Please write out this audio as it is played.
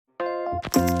Hi,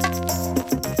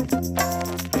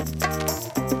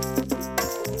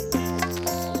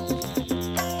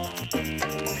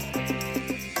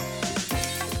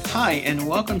 and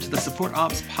welcome to the Support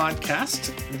Ops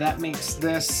podcast. That makes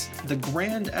this the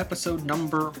grand episode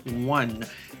number 1.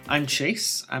 I'm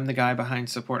Chase. I'm the guy behind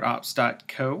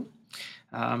supportops.co.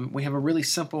 We have a really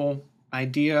simple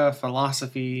idea,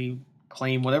 philosophy,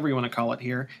 claim, whatever you want to call it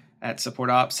here at Support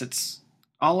Ops. It's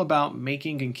all about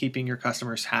making and keeping your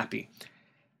customers happy.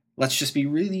 Let's just be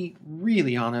really,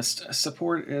 really honest.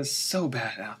 Support is so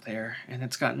bad out there, and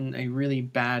it's gotten a really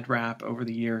bad rap over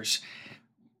the years.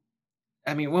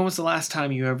 I mean, when was the last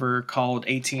time you ever called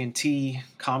AT&T,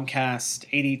 Comcast,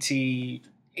 ADT,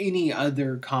 any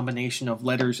other combination of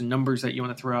letters and numbers that you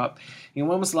want to throw up? When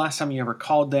was the last time you ever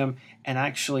called them and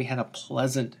actually had a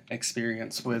pleasant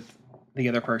experience with the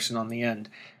other person on the end?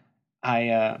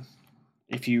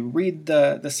 If you read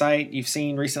the site, you've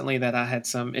seen recently that I had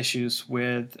some issues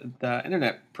with the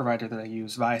internet provider that I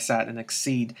use, Viasat and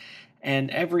Exceed,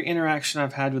 and every interaction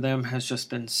I've had with them has just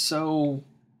been so,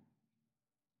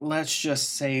 let's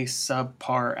just say,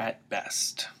 subpar at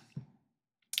best.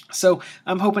 So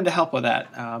I'm hoping to help with that.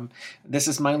 This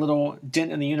is my little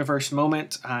dent in the universe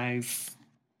moment. I've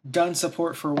done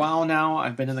support for a while now.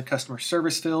 I've been in the customer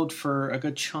service field for a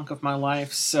good chunk of my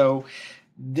life. So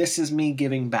this is me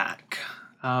giving back.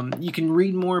 You can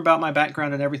read more about my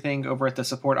background and everything over at the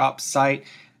Support Ops site.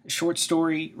 Short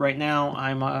story, right now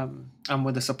I'm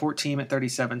with the support team at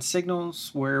 37 Signals,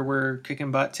 where we're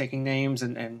kicking butt, taking names,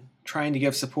 and trying to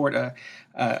give support a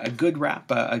good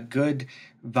rap, a good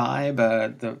vibe,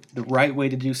 the right way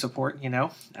to do support,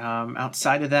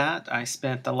 Outside of that, I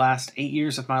spent the last 8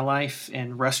 years of my life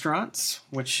in restaurants,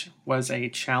 which was a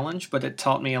challenge, but it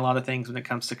taught me a lot of things when it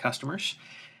comes to customers.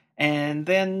 And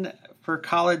then for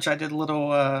college, I did a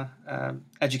little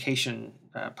education,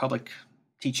 public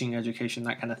teaching education,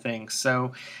 that kind of thing.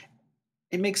 So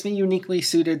it makes me uniquely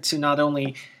suited to not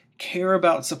only care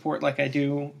about support like I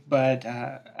do, but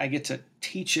I get to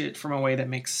teach it from a way that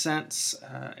makes sense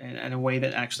and a way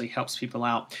that actually helps people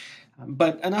out.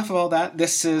 But enough of all that.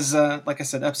 This is, like I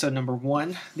said, episode number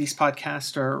 1. These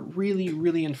podcasts are really,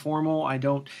 really informal. I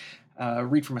don't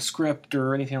read from a script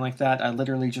or anything like that. I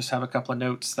literally just have a couple of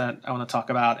notes that I want to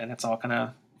talk about, and it's all kind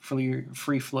of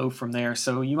free flow from there.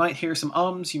 So you might hear some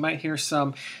you might hear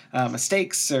some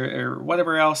mistakes or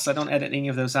whatever else. I don't edit any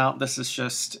of those out. This is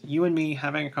just you and me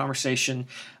having a conversation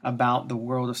about the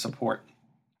world of support.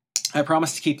 I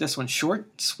promise to keep this one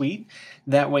short, sweet.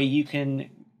 That way you can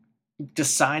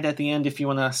decide at the end if you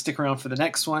want to stick around for the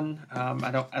next one. I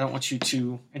don't want you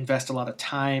to invest a lot of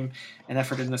time and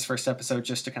effort in this first episode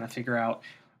just to kind of figure out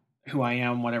who I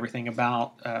am, what everything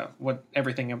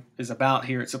is about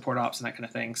here at Support Ops and that kind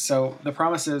of thing. So the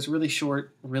promise is really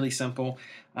short, really simple,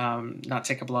 not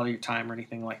take up a lot of your time or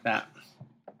anything like that.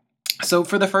 So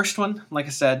for the first one, like I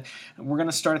said, we're going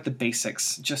to start at the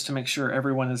basics just to make sure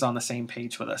everyone is on the same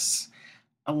page with us.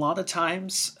 A lot of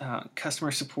times,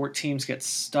 customer support teams get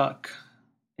stuck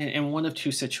in one of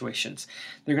two situations.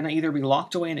 They're going to either be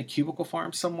locked away in a cubicle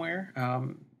farm somewhere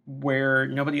where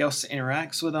nobody else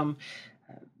interacts with them,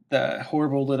 the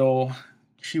horrible little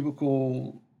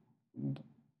cubicle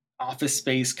office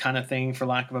space kind of thing, for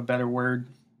lack of a better word.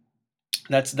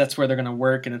 That's where they're going to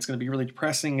work, and it's going to be really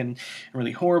depressing and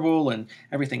really horrible, and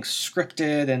everything's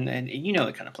scripted, and you know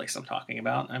the kind of place I'm talking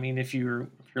about. I mean, if you're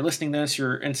listening to this,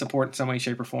 you're in support in some way,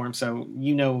 shape, or form, so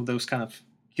you know those kind of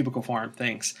cubicle farm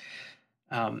things.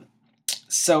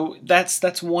 So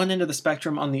that's one end of the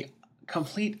spectrum. On the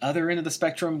complete other end of the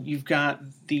spectrum, you've got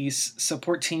these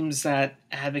support teams that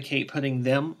advocate putting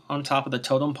them on top of the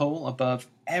totem pole above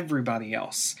everybody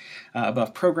else,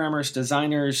 above programmers,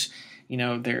 designers.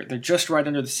 They're just right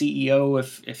under the CEO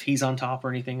if he's on top or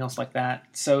anything else like that.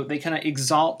 So they kind of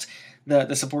exalt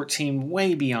the support team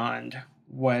way beyond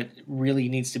what really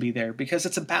needs to be there, because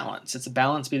it's a balance. It's a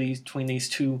balance between these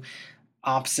two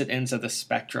opposite ends of the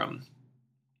spectrum.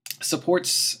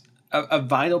 Support's a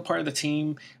vital part of the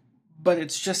team, but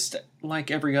it's just like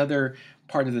every other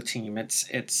part of the team.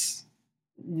 It's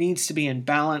needs to be in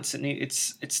balance.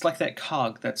 It's like that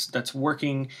cog that's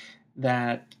working,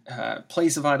 that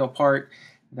plays a vital part,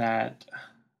 that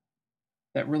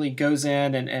really goes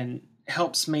in and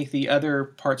helps make the other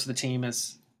parts of the team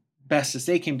as best as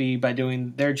they can be by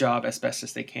doing their job as best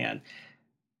as they can,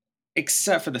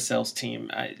 except for the sales team.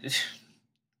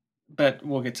 But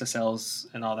we'll get to sales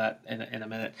and all that in a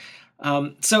minute.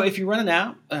 So if you run an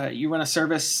app, you run a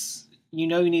service, you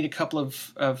need a couple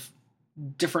of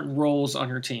different roles on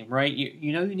your team, right?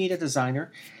 You need a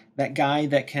designer that guy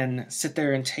that can sit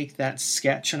there and take that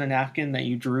sketch on a napkin that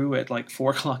you drew at like 4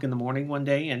 o'clock in the morning one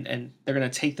day, and they're going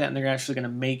to take that and they're actually going to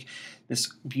make this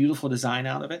beautiful design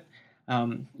out of it.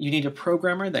 You need a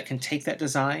programmer that can take that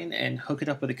design and hook it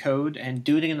up with a code and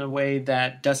do it in a way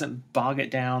that doesn't bog it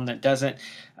down, that doesn't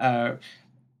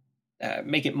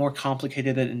make it more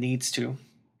complicated than it needs to.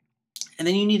 And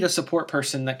then you need a support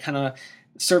person that kind of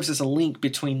serves as a link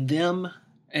between them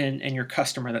and your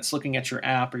customer that's looking at your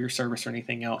app or your service or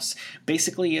anything else.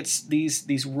 Basically, it's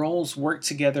these roles work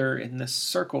together in this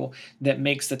circle that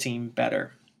makes the team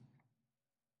better.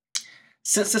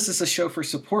 Since this is a show for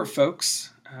support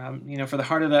folks, for the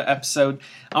heart of the episode,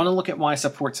 I want to look at why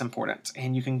support's important.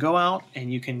 And you can go out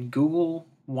and you can Google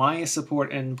why is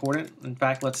support important. In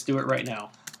fact, let's do it right now.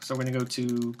 So we're going to go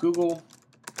to Google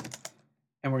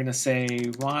and we're going to say,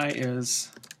 why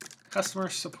is customer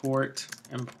support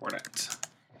important?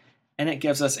 And it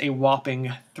gives us a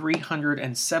whopping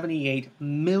 378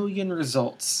 million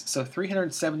results. So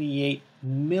 378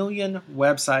 million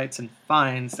websites and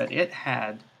finds that it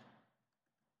had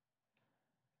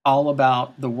all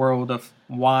about the world of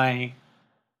why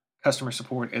customer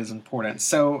support is important.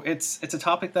 So it's a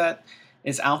topic that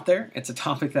is out there. It's a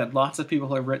topic that lots of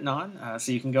people have written on.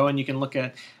 So you can go and you can look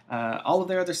at all of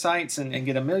their other sites and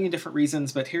get a million different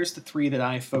reasons, but here's the 3 that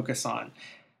I focus on.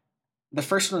 The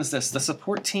first one is this: the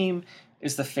support team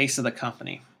is the face of the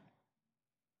company.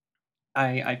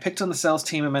 I picked on the sales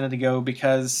team a minute ago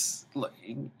because look,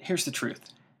 here's the truth.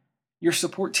 Your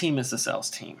support team is the sales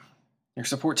team. Your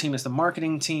support team is the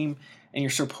marketing team, and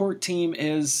your support team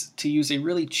is, to use a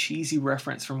really cheesy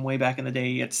reference from way back in the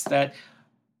day, it's that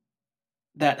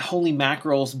holy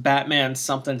mackerel's Batman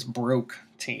something's broke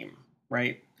team,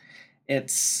 right?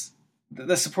 It's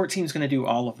the support team's going to do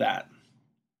all of that.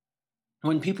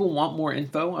 When people want more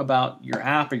info about your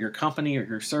app or your company or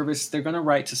your service, they're going to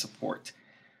write to support.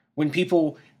 When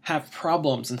people have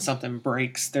problems and something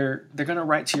breaks, they're going to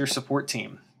write to your support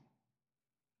team.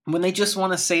 When they just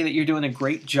want to say that you're doing a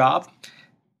great job,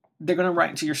 they're going to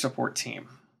write to your support team.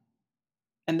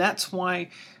 And that's why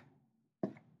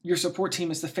your support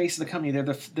team is the face of the company. They're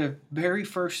the very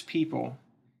first people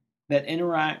that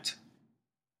interact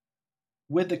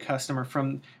with the customer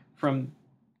from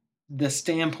the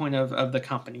standpoint of the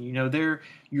company. They're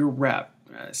your rep.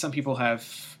 Some people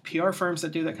have PR firms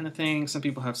that do that kind of thing. Some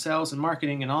people have sales and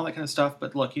marketing and all that kind of stuff.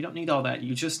 But look, you don't need all that.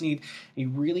 You just need a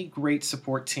really great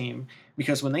support team,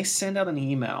 because when they send out an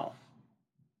email,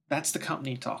 that's the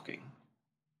company talking.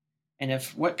 And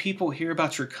if what people hear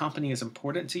about your company is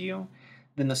important to you,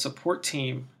 then the support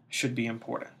team should be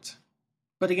important.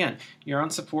 But again, you're on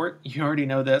support. You already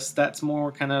know this. That's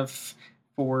more kind of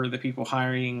for the people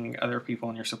hiring other people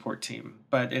on your support team.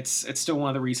 But it's still one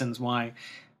of the reasons why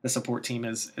the support team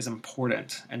is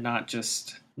important and not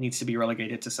just needs to be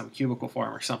relegated to some cubicle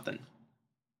farm or something.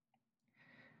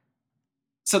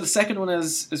 So the second one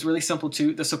is really simple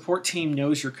too. The support team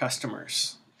knows your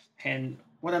customers. And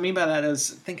what I mean by that is,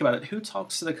 think about it. Who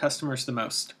talks to the customers the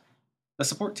most? The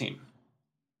support team.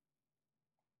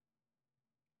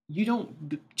 You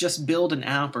don't just build an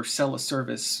app or sell a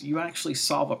service. You actually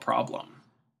solve a problem.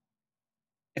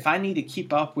 If I need to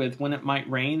keep up with when it might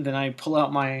rain, then I pull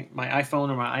out my iPhone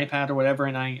or my iPad or whatever,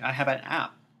 and I have an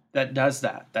app that does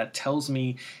that. That tells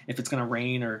me if it's going to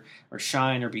rain or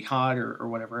shine or be hot or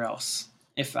whatever else.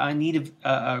 If I need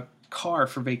a car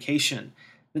for vacation,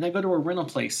 then I go to a rental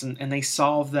place and they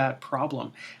solve that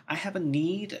problem. I have a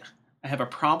need, I have a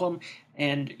problem,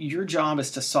 and your job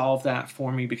is to solve that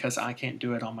for me because I can't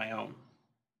do it on my own.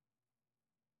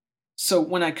 So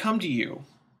when I come to you,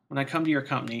 when I come to your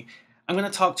company, I'm going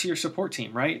to talk to your support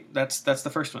team, right? That's the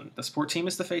first one. The support team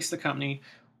is the face of the company.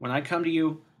 When I come to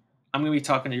you, I'm going to be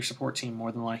talking to your support team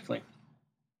more than likely.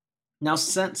 Now,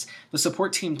 since the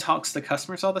support team talks to the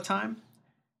customers all the time,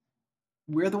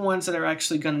 we're the ones that are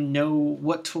actually going to know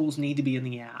what tools need to be in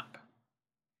the app.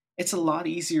 It's a lot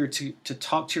easier to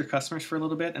talk to your customers for a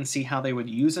little bit and see how they would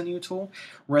use a new tool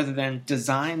rather than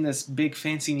design this big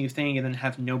fancy new thing and then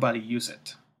have nobody use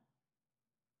it.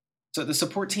 So the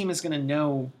support team is going to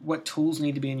know what tools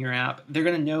need to be in your app. They're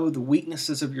going to know the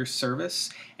weaknesses of your service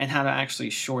and how to actually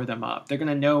shore them up. They're going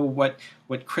to know what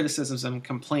criticisms and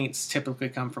complaints typically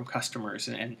come from customers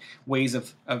and ways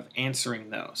of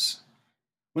answering those.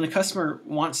 When a customer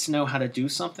wants to know how to do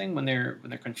something, when they're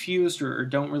confused or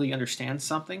don't really understand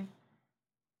something,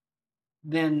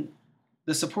 then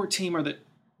the support team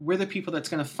we're the people that's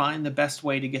going to find the best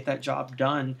way to get that job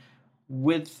done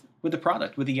with the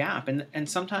product, with the app. And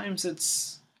sometimes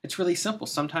it's really simple.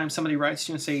 Sometimes somebody writes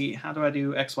to you and say, how do I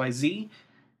do XYZ?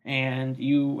 And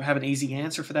you have an easy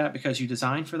answer for that because you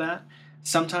designed for that.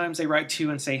 Sometimes they write to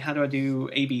you and say, how do I do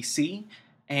ABC?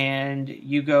 And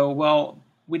you go, well,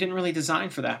 we didn't really design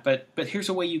for that, but here's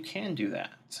a way you can do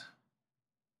that.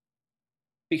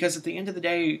 Because at the end of the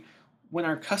day, when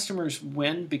our customers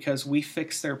win because we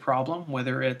fix their problem,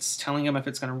 whether it's telling them if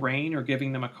it's going to rain or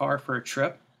giving them a car for a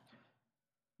trip,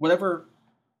 whatever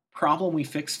problem we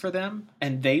fix for them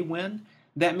and they win,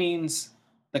 that means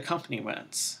the company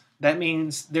wins. That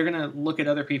means they're going to look at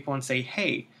other people and say,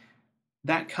 hey,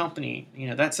 that company,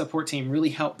 that support team really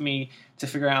helped me to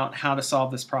figure out how to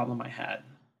solve this problem I had.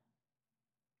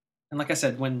 And like I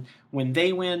said, when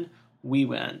they win, we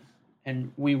win.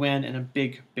 And we win in a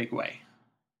big, big way.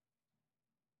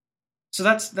 So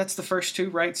that's the first two,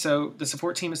 right? So the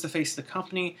support team is the face of the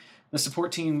company. The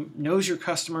support team knows your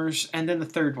customers. And then the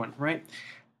third one, right?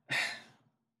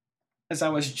 As I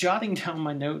was jotting down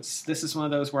my notes, this is one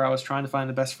of those where I was trying to find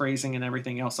the best phrasing and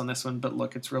everything else on this one. But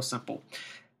look, it's real simple.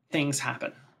 Things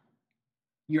happen.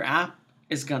 Your app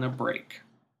is going to break.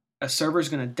 A server's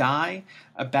going to die.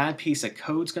 A bad piece of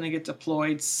code's going to get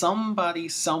deployed. Somebody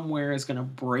somewhere is going to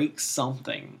break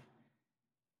something.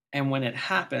 And when it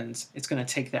happens, it's going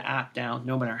to take the app down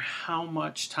no matter how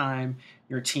much time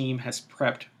your team has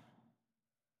prepped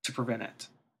to prevent it.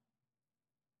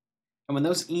 And when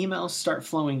those emails start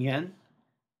flowing in,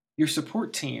 your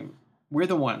support team, we're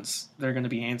the ones that are going to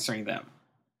be answering them.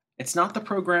 It's not the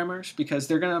programmers, because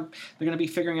they're gonna be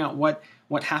figuring out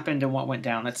what happened and what went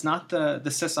down. It's not the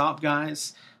sysop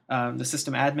guys, the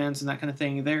system admins and that kind of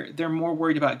thing. They're more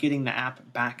worried about getting the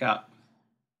app back up.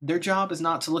 Their job is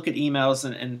not to look at emails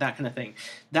and that kind of thing.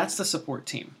 That's the support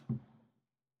team.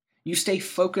 You stay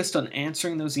focused on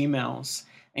answering those emails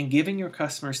and giving your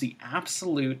customers the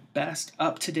absolute best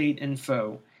up-to-date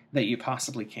info that you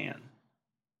possibly can.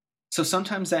 So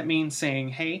sometimes that means saying,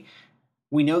 hey,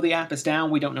 we know the app is down.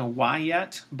 We don't know why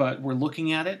yet, but we're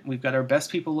looking at it. We've got our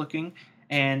best people looking,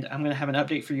 and I'm going to have an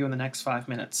update for you in the next 5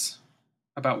 minutes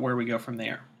about where we go from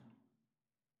there.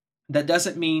 That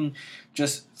doesn't mean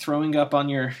just throwing up on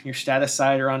your status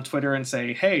site or on Twitter and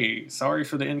say, hey, sorry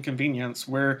for the inconvenience.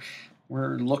 We're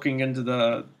looking into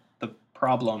the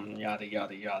problem, yada,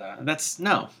 yada, yada. That's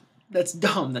dumb.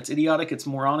 That's idiotic. It's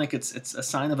moronic. It's a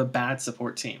sign of a bad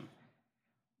support team.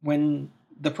 When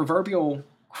the proverbial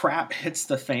crap hits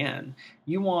the fan,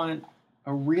 you want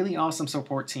a really awesome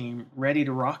support team ready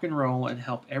to rock and roll and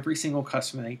help every single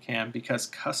customer they can, because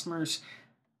customers,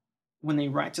 when they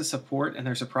write to support and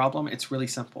there's a problem, it's really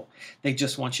simple. They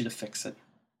just want you to fix it.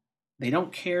 They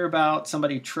don't care about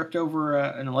somebody tripped over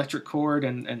an electric cord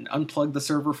and unplugged the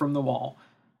server from the wall.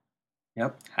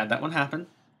 Yep, had that one happen.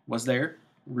 Was there.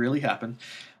 Really happened.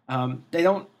 They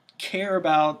don't care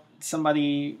about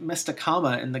somebody missed a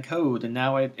comma in the code and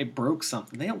now it broke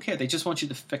something. They don't care. They just want you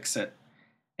to fix it.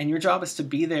 And your job is to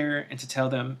be there and to tell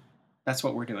them, that's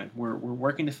what we're doing. We're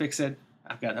working to fix it.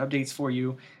 I've got updates for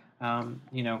you.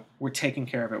 We're taking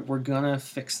care of it. We're going to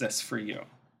fix this for you.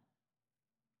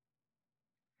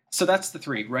 So that's the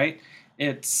three, right?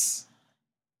 It's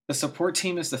the support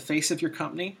team is the face of your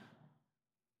company.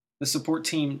 The support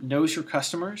team knows your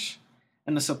customers.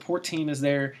 And the support team is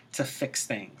there to fix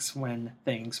things when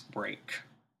things break,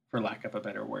 for lack of a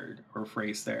better word or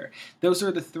phrase there. Those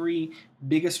are the three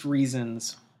biggest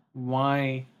reasons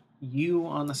why you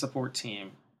on the support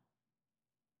team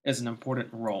is an important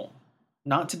role.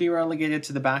 Not to be relegated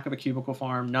to the back of a cubicle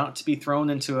farm, not to be thrown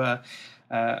into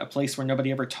a place where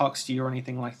nobody ever talks to you or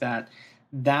anything like that.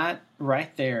 That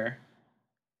right there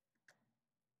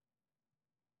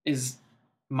is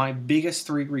my biggest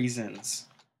three reasons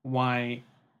why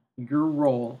your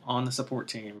role on the support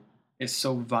team is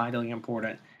so vitally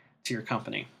important to your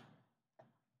company.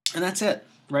 And that's it,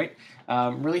 right?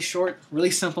 Really short, really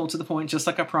simple, to the point, just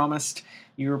like I promised.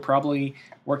 You're probably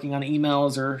working on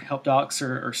emails or help docs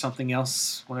or something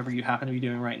else, whatever you happen to be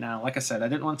doing right now. Like I said, I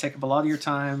didn't want to take up a lot of your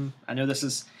time. I know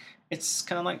it's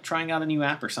kind of like trying out a new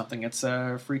app or something. It's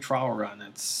a free trial run.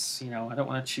 I don't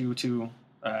want you to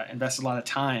invest a lot of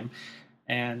time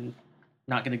and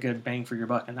not get a good bang for your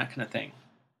buck and that kind of thing.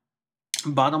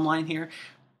 Bottom line here,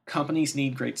 companies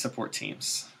need great support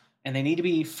teams. And they need to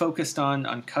be focused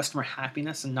on customer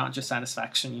happiness and not just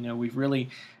satisfaction. We've really,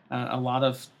 a lot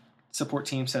of support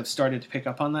teams have started to pick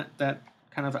up on that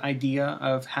kind of idea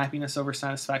of happiness over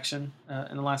satisfaction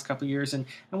in the last couple of years. And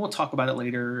we'll talk about it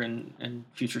later in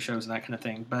future shows and that kind of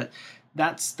thing. But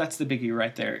that's the biggie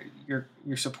right there.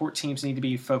 Your support teams need to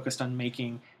be focused on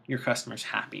making your customers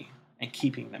happy and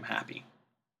keeping them happy.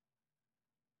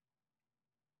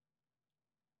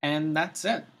 And that's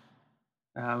it.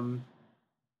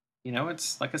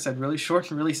 It's, like I said, really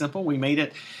short and really simple. We made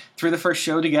it through the first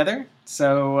show together.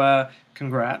 So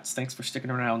congrats. Thanks for sticking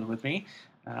around with me.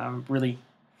 Really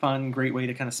fun, great way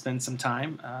to kind of spend some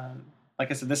time. Like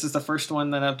I said, this is the first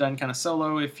one that I've done kind of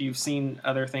solo. If you've seen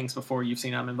other things before, you've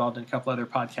seen I'm involved in a couple other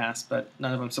podcasts, but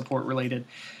none of them support related.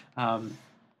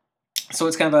 So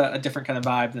it's kind of a different kind of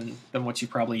vibe than what you're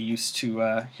probably used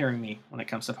to hearing me when it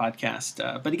comes to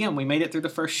podcast. But again, we made it through the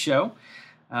first show.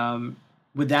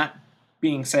 With that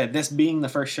being said, this being the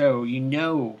first show,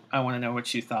 I want to know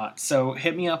what you thought. So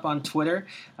hit me up on Twitter.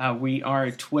 We are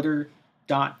at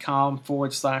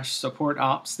twitter.com/support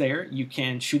ops there. You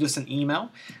can shoot us an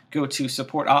email. Go to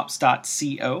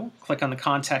supportops.co. Click on the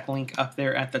contact link up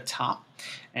there at the top.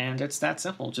 And it's that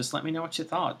simple. Just let me know what you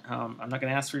thought. I'm not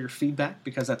going to ask for your feedback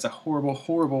because that's a horrible,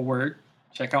 horrible word.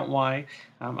 Check out why.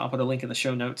 I'll put a link in the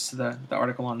show notes to the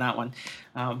article on that one.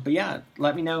 But yeah,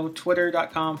 let me know.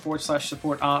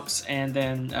 Twitter.com/support ops, and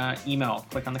then email.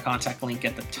 Click on the contact link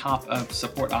at the top of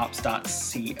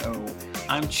supportops.co.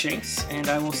 I'm Chase, and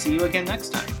I will see you again next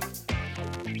time.